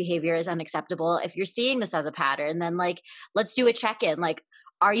 obviously this behavior is unacceptable. If you're seeing this as a pattern, then, like, let's do a check in. Like,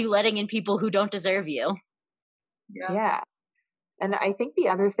 are you letting in people who don't deserve you? Yeah. And I think the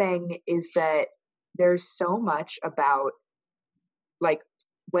other thing is that there's so much about, like,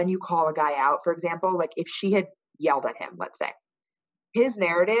 when you call a guy out, for example, like if she had yelled at him, let's say, his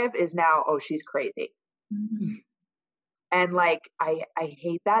narrative is now, oh, she's crazy. Mm-hmm. And like, I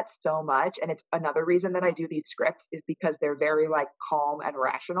hate that so much. And it's another reason that I do these scripts is because they're very like calm and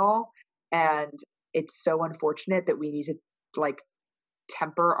rational. And it's so unfortunate that we need to like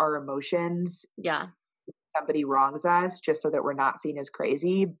temper our emotions. Yeah. Somebody wrongs us just so that we're not seen as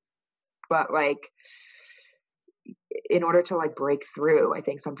crazy. But like, in order to like break through, I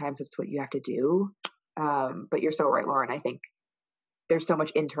think sometimes it's what you have to do. But you're so right, Lauren. I think there's so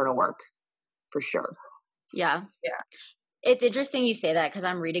much internal work for sure. Yeah. Yeah. It's interesting you say that because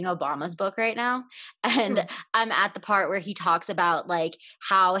I'm reading Obama's book right now, and I'm at the part where he talks about like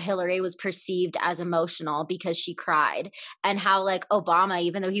how Hillary was perceived as emotional because she cried, and how like Obama,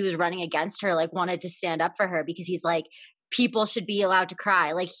 even though he was running against her, like wanted to stand up for her because he's like, people should be allowed to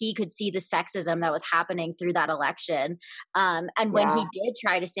cry. Like he could see the sexism that was happening through that election. And when he did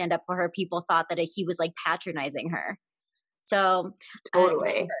try to stand up for her, people thought that he was like patronizing her. So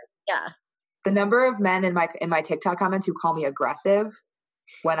totally. Yeah. The number of men in my TikTok comments who call me aggressive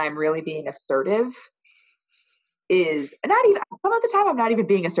when I'm really being assertive is not even, some of the time I'm not even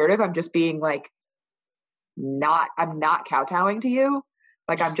being assertive. I'm just being like, I'm not kowtowing to you.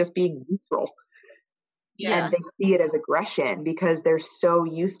 Like I'm just being neutral. Yeah. And they see it as aggression because they're so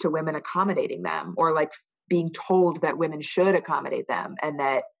used to women accommodating them or like being told that women should accommodate them and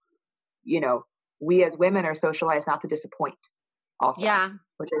that, you know, we as women are socialized not to disappoint also. Yeah.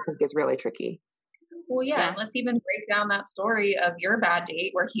 Which I think is really tricky. Well, yeah. And let's even break down that story of your bad date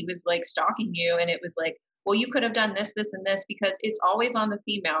where he was like stalking you and it was like, well, you could have done this, this, and this, because it's always on the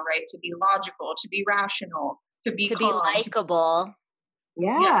female, right? To be logical, to be rational, to be likable.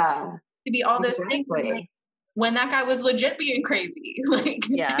 Yeah. To be all those things. Like, when that guy was legit being crazy. Like,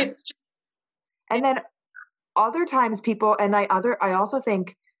 yeah. And then other times people, and I also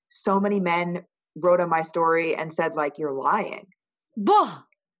think so many men wrote on my story and said like, you're lying.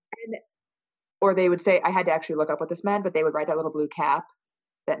 Or they would say, I had to actually look up what this meant, but they would write that little blue cap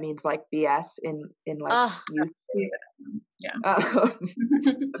that means like BS in like youth. Yeah.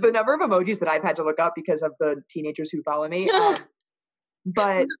 The number of emojis that I've had to look up because of the teenagers who follow me.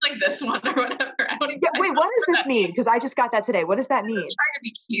 But like this one or whatever. Wait, what does this mean? Because I just got that today. What does that mean? I'm trying to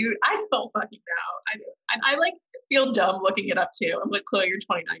be cute. I don't fucking know. I like feel dumb looking it up too. I'm like, Chloe, you're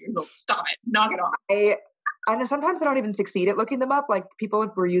 29 years old. Stop it. Knock it off. I know sometimes I don't even succeed at looking them up. Like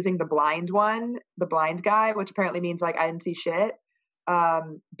people were using the blind one, the blind guy, which apparently means like I didn't see shit.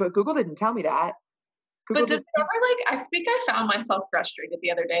 But Google didn't tell me that. But does it ever like, I think I found myself frustrated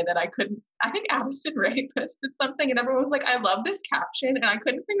the other day that I think Addison Rae posted something and everyone was like, I love this caption, and I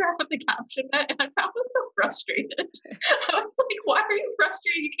couldn't figure out what the caption meant, and I found myself frustrated. I was like, why are you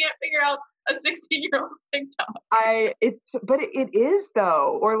frustrated? You can't figure out a 16-year-old's TikTok. But it is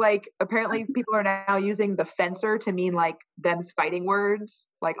though. Or like apparently people are now using the fencer to mean like them's fighting words,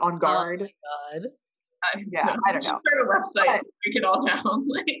 like on guard. Oh my God. I don't know. A website to break it all down.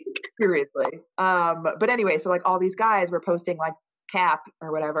 Like seriously. But anyway, so like all these guys were posting like cap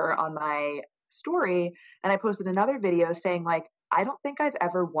or whatever on my story, and I posted another video saying like, I don't think I've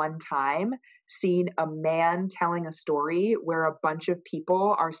ever one time seen a man telling a story where a bunch of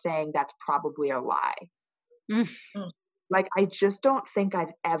people are saying that's probably a lie. Mm-hmm. Like I just don't think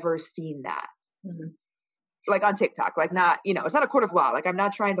I've ever seen that. Mm-hmm. Like on TikTok, like not, you know, it's not a court of law. Like I'm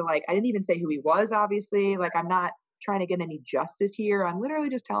not trying to like, I didn't even say who he was, obviously. Like I'm not trying to get any justice here. I'm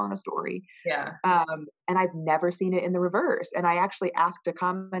literally just telling a story. Yeah. And I've never seen it in the reverse. And I actually asked a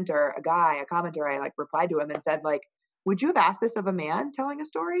commenter, I like replied to him and said like, would you have asked this of a man telling a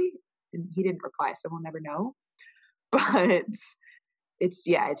story? And he didn't reply, so we'll never know. But it's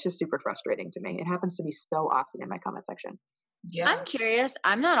just super frustrating to me. It happens to me so often in my comment section. Yeah. I'm curious.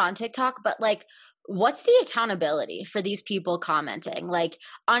 I'm not on TikTok, but like, what's the accountability for these people commenting? Like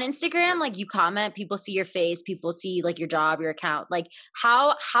on Instagram, like you comment, people see your face, people see like your job, your account. Like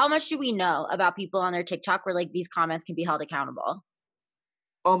how much do we know about people on their TikTok where like these comments can be held accountable?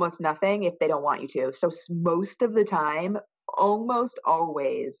 Almost nothing if they don't want you to. So most of the time, almost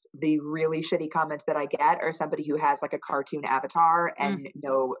always, the really shitty comments that I get are somebody who has like a cartoon avatar and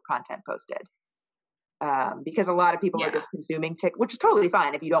no content posted. Because a lot of people are just consuming which is totally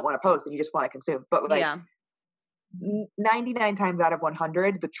fine if you don't want to post and you just want to consume. But like 99 times out of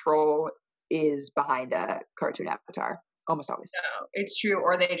 100, the troll is behind a cartoon avatar. Almost always. No, it's true.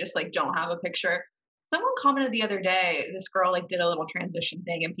 Or they just like don't have a picture. Someone commented the other day, this girl like did a little transition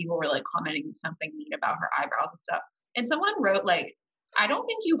thing and people were like commenting something mean about her eyebrows and stuff. And someone wrote like, I don't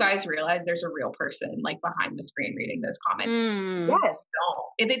think you guys realize there's a real person like behind the screen reading those comments. Yes. No.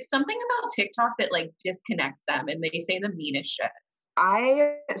 It's something about TikTok that like disconnects them and they say the meanest shit.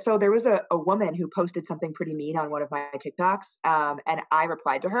 So there was a woman who posted something pretty mean on one of my TikToks. And I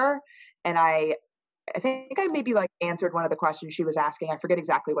replied to her and I think I maybe like answered one of the questions she was asking. I forget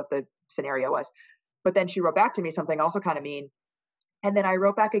exactly what the scenario was, but then she wrote back to me something also kind of mean. And then I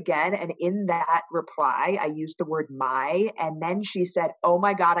wrote back again. And in that reply, I used the word "my." And then she said, "Oh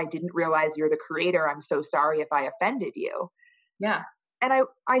my God, I didn't realize you're the creator. I'm so sorry if I offended you." Yeah. And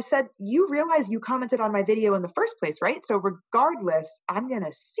I said, "You realize you commented on my video in the first place, right? So regardless, I'm going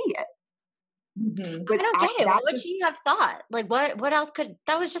to see it." Mm-hmm. But I don't get it. What would she have thought? Like what else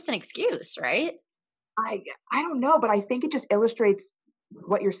that was just an excuse, right? I don't know, but I think it just illustrates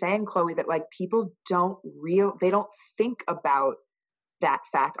what you're saying, Chloe, that like people they don't think about that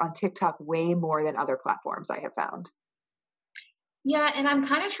fact on TikTok way more than other platforms I have found. Yeah. And I'm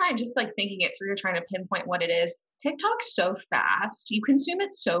kind of just like thinking it through, trying to pinpoint what it is. TikTok's so fast. You consume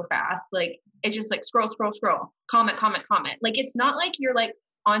it so fast. Like it's just like scroll, comment. Like it's not like you're like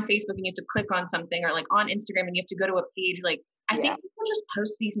on Facebook and you have to click on something or like on Instagram and you have to go to a page. Like I think people just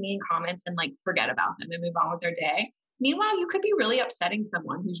post these mean comments and like forget about them and move on with their day. Meanwhile, you could be really upsetting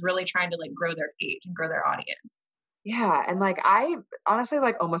someone who's really trying to like grow their page and grow their audience. Yeah. And like, I honestly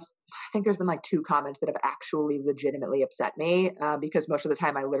like I think there's been like 2 comments that have actually legitimately upset me because most of the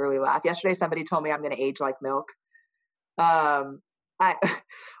time I literally laugh. Yesterday, somebody told me I'm going to age like milk. I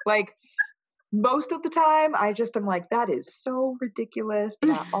like most of the time I just am like, that is so ridiculous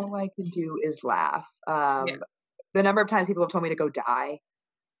that all I can do is laugh. The number of times people have told me to go die,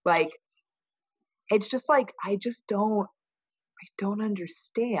 like, it's just like, I don't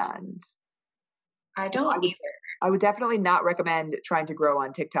understand. I don't either. I would definitely not recommend trying to grow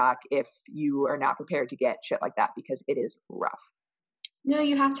on TikTok if you are not prepared to get shit like that because it is rough. No,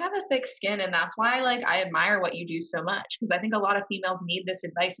 you have to have a thick skin. And that's why like I admire what you do so much because I think a lot of females need this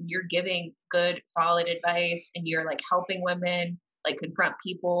advice and you're giving good, solid advice and you're like helping women like confront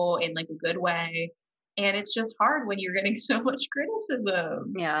people in like a good way. And it's just hard when you're getting so much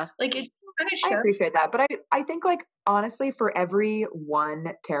criticism. Yeah. Like it kind of shows. I appreciate that. But I think like honestly, for every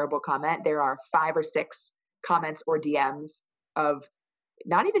one terrible comment, there are 5 or 6 comments or DMs of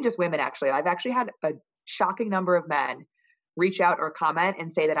not even just women, actually. I've actually had a shocking number of men reach out or comment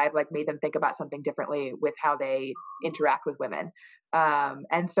and say that I've like made them think about something differently with how they interact with women.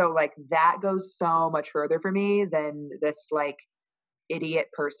 And so like that goes so much further for me than this like idiot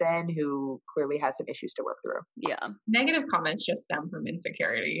person who clearly has some issues to work through. Yeah. Negative comments just stem from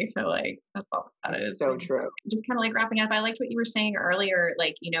insecurity. So like, that's all that is. So true. Just kind of like wrapping up, I liked what you were saying earlier,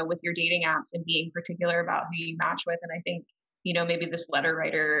 like, you know, with your dating apps and being particular about who you match with. And I think, you know, maybe this letter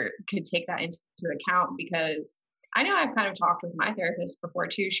writer could take that into account because I know I've kind of talked with my therapist before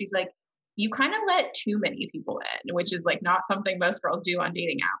too. She's like, you kind of let too many people in, which is like not something most girls do on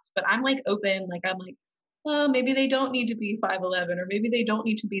dating apps, but I'm like open, like I'm like, well, maybe they don't need to be 5'11", or maybe they don't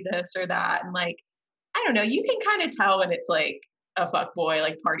need to be this or that. And like, I don't know, you can kind of tell when it's like a fuck boy,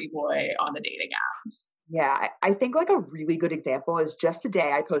 like party boy on the dating apps. Yeah. I think like a really good example is just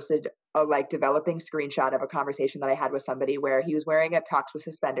today I posted a like developing screenshot of a conversation that I had with somebody where he was wearing a tux with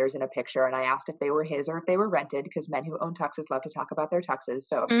suspenders in a picture. And I asked if they were his or if they were rented because men who own tuxes love to talk about their tuxes.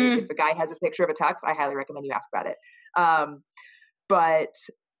 So if a guy has a picture of a tux, I highly recommend you ask about it. But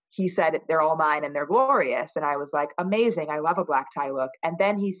he said, they're all mine and they're glorious. And I was like, amazing. I love a black tie look. And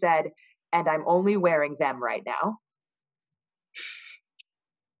then he said, and I'm only wearing them right now.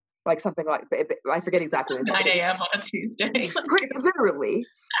 Like something like, I forget exactly. 9 a.m. on a Tuesday. Literally.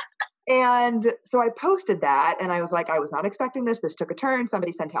 And so I posted that and I was like, I was not expecting this. This took a turn.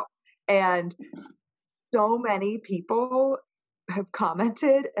 Somebody sent help. And so many people have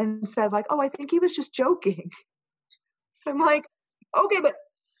commented and said like, oh, I think he was just joking. I'm like, okay, but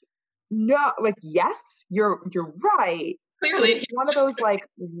no, like, yes, you're right. Clearly. It's one of those like,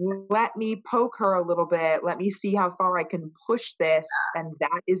 let me poke her a little bit. Let me see how far I can push this. And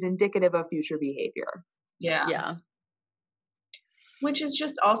that is indicative of future behavior. Yeah. Yeah. Which is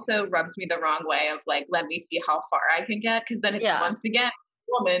just also rubs me the wrong way of like, let me see how far I can get. Cause then it's once again, a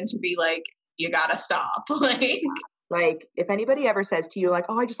woman to be like, you gotta stop. Like if anybody ever says to you like,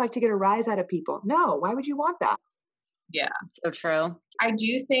 oh, I just like to get a rise out of people. No, why would you want that? Yeah. So true. I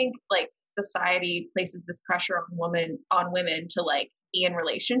do think like society places this pressure on women to like be in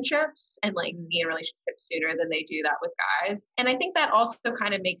relationships and like be in relationships sooner than they do that with guys. And I think that also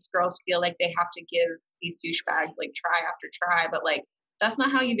kind of makes girls feel like they have to give these douchebags like try after try, but like that's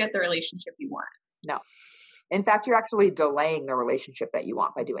not how you get the relationship you want. No. In fact, you're actually delaying the relationship that you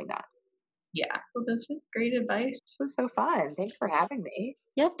want by doing that. Yeah. Well, this was great advice. It was so fun. Thanks for having me.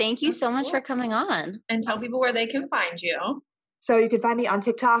 Yeah, thank you so much for coming on. And tell people where they can find you. So you can find me on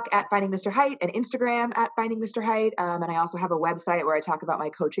TikTok at Finding Mr. Height and Instagram at Finding Mr. Height. And I also have a website where I talk about my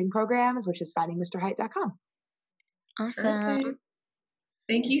coaching programs, which is findingmrheight.com. Awesome. Perfect.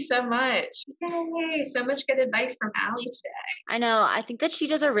 Thank you so much. Yay. So much good advice from Allie today. I know. I think that she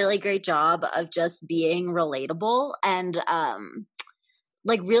does a really great job of just being relatable and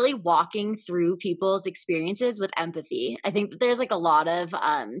like really walking through people's experiences with empathy. I think that there's like a lot of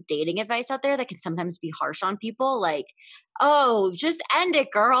dating advice out there that can sometimes be harsh on people. Like, oh, just end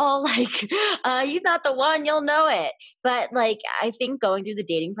it, girl. Like, he's not the one, you'll know it. But like, I think going through the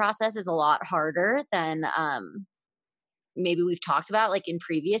dating process is a lot harder than maybe we've talked about like in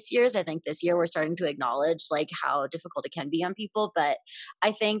previous years. I think this year we're starting to acknowledge like how difficult it can be on people. But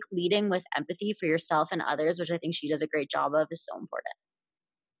I think leading with empathy for yourself and others, which I think she does a great job of, is so important.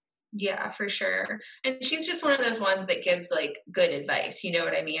 Yeah, for sure. And she's just one of those ones that gives like good advice. You know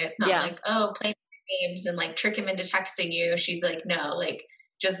what I mean? It's not like, oh, play games and like trick him into texting you. She's like, no, like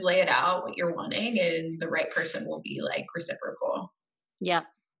just lay it out what you're wanting and the right person will be like reciprocal. Yep.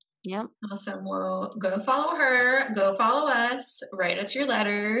 Yep. Awesome. Well, go follow her. Go follow us. Write us your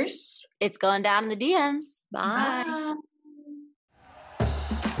letters. It's going down in the DMs. Bye. Bye.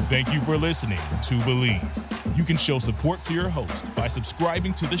 Thank you for listening to Believe. You can show support to your host by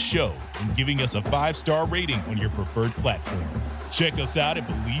subscribing to the show and giving us a 5-star rating on your preferred platform. Check us out at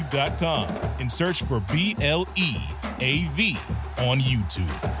Believe.com and search for BLEAV on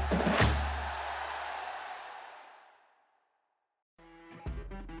YouTube.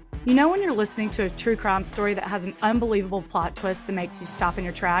 You know when you're listening to a true crime story that has an unbelievable plot twist that makes you stop in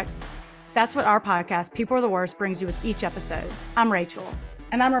your tracks? That's what our podcast, People Are the Worst, brings you with each episode. I'm Rachel.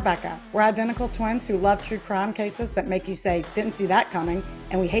 And I'm Rebecca. We're identical twins who love true crime cases that make you say, didn't see that coming,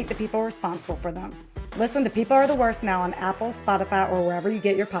 and we hate the people responsible for them. Listen to People Are the Worst now on Apple, Spotify, or wherever you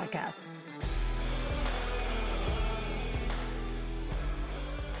get your podcasts.